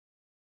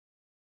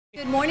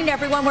Good morning,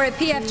 everyone. We're at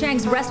P.F.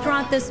 Chang's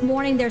restaurant this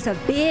morning. There's a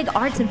big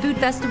arts and food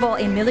festival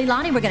in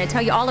Mililani. We're going to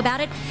tell you all about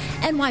it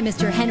and why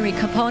Mr. Henry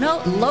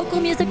Kapono, local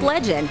music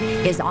legend,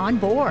 is on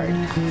board.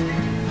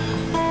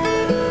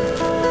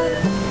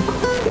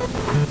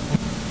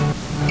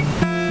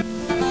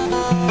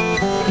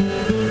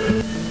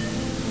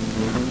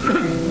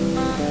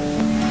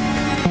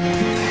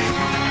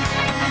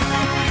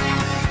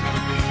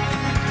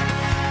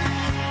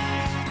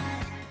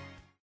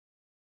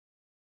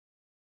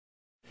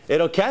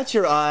 It'll catch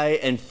your eye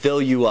and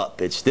fill you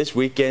up. It's this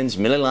weekend's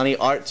Mililani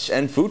Arts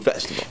and Food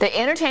Festival. The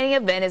entertaining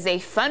event is a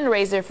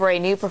fundraiser for a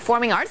new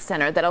performing arts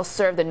center that'll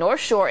serve the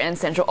North Shore and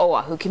Central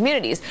Oahu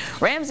communities.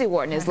 Ramsey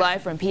Wharton is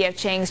live from P.F.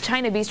 Chang's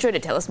China Bistro to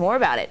tell us more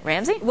about it.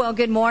 Ramsey? Well,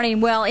 good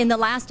morning. Well, in the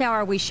last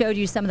hour, we showed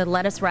you some of the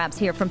lettuce wraps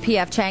here from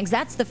P.F. Chang's.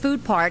 That's the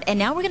food part. And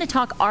now we're going to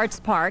talk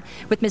arts part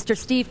with Mr.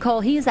 Steve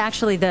Cole. He is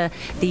actually the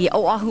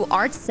Oahu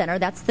Arts Center.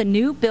 That's the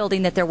new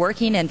building that they're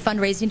working and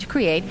fundraising to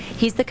create.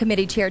 He's the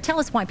committee chair. Tell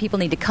us why people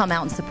need to come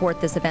out and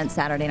support this event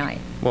Saturday night.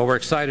 Well, we're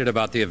excited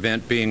about the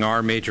event being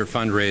our major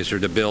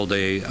fundraiser to build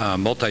a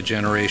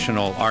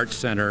multi-generational arts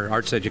center,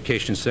 arts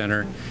education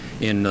center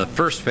in the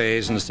first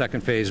phase, and the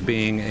second phase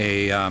being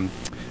a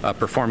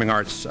performing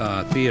arts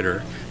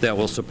theater that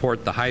will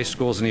support the high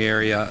schools in the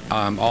area,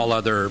 all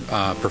other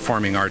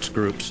performing arts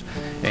groups.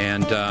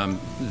 And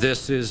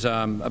this is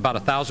about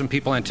 1,000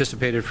 people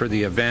anticipated for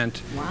the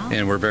event. Wow.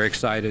 And we're very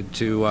excited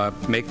to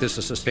make this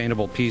a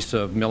sustainable piece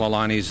of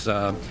Mililani's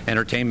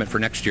entertainment for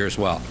next year as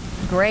well.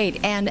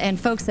 Great. And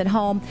folks at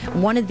home,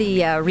 one of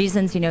the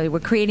reasons, we're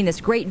creating this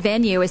great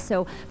venue is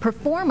so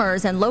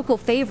performers and local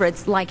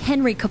favorites like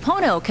Henry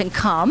Kapono can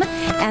come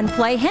and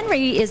play.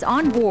 Henry is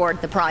on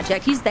board the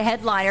project. He's the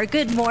headliner.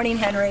 Good morning,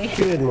 Henry.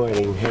 Good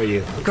morning. How are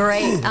you?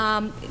 Great.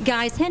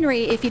 Guys,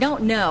 Henry, if you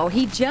don't know,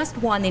 he just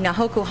won the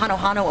Nahoku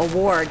Hanohano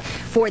Award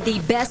for the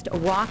Best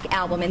Rock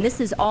Album, and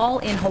this is all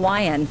in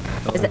Hawaiian.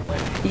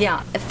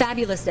 Yeah, a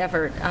fabulous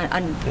effort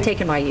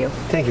taken by you.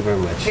 Thank you very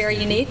much. Very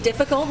unique.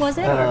 Difficult, was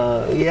it?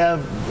 Yeah,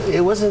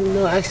 it wasn't.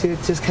 No, actually,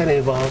 it just kind of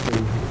evolved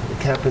and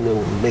it happened to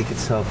make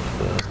itself,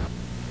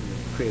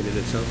 created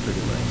itself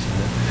pretty much.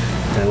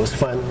 It was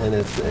fun, and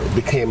it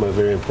became a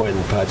very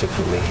important project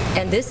for me.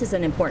 And this is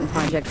an important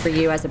project for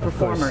you as a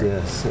performer. Of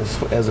course,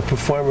 yes. As a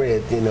performer,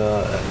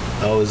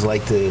 I always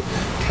like to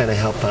kind of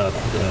help out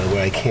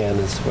where I can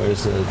as far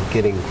as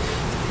getting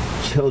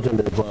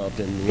children involved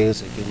in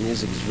music. And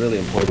music is really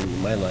important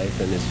in my life,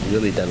 and it's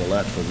really done a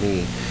lot for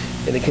me.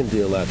 And it can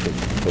do a lot for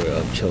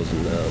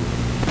children.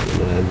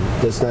 And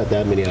there's not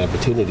that many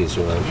opportunities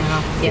around.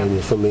 Yeah.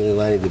 And for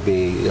Mililani to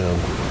be,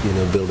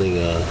 building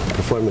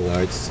performing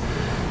arts,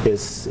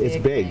 it's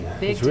big.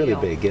 It's really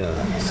big,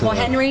 yeah. So, well,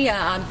 Henry,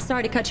 I'm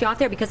sorry to cut you off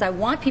there because I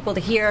want people to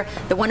hear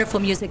the wonderful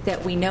music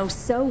that we know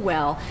so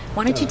well.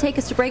 Why don't you take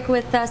us to break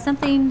with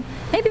something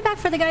maybe back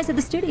for the guys at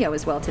the studio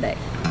as well today?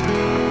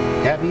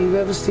 Have you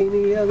ever seen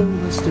the other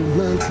western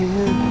mountain?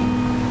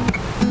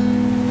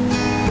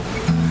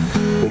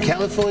 When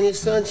California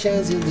sun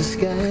shines in the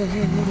sky.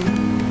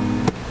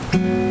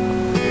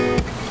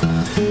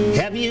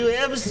 Have you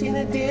ever seen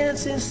it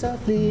dancing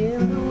softly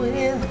in the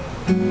wind?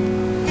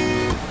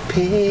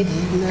 Pale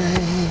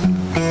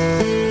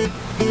night.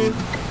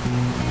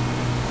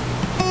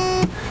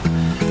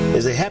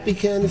 There's a happy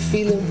kind of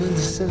feeling when the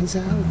sun's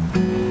out.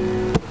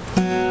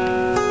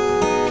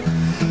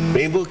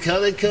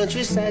 Rainbow-colored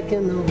countryside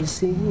can always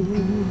see.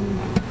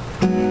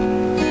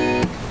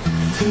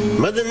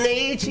 Mother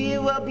Nature,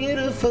 you are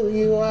beautiful.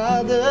 You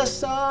are the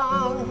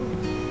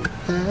song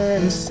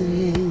I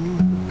sing.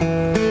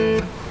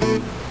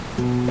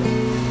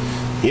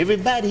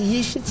 Everybody,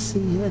 you should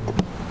see it.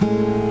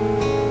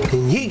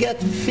 And you got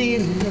to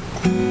feel it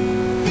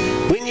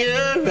when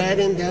you're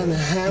riding down the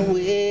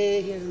highway.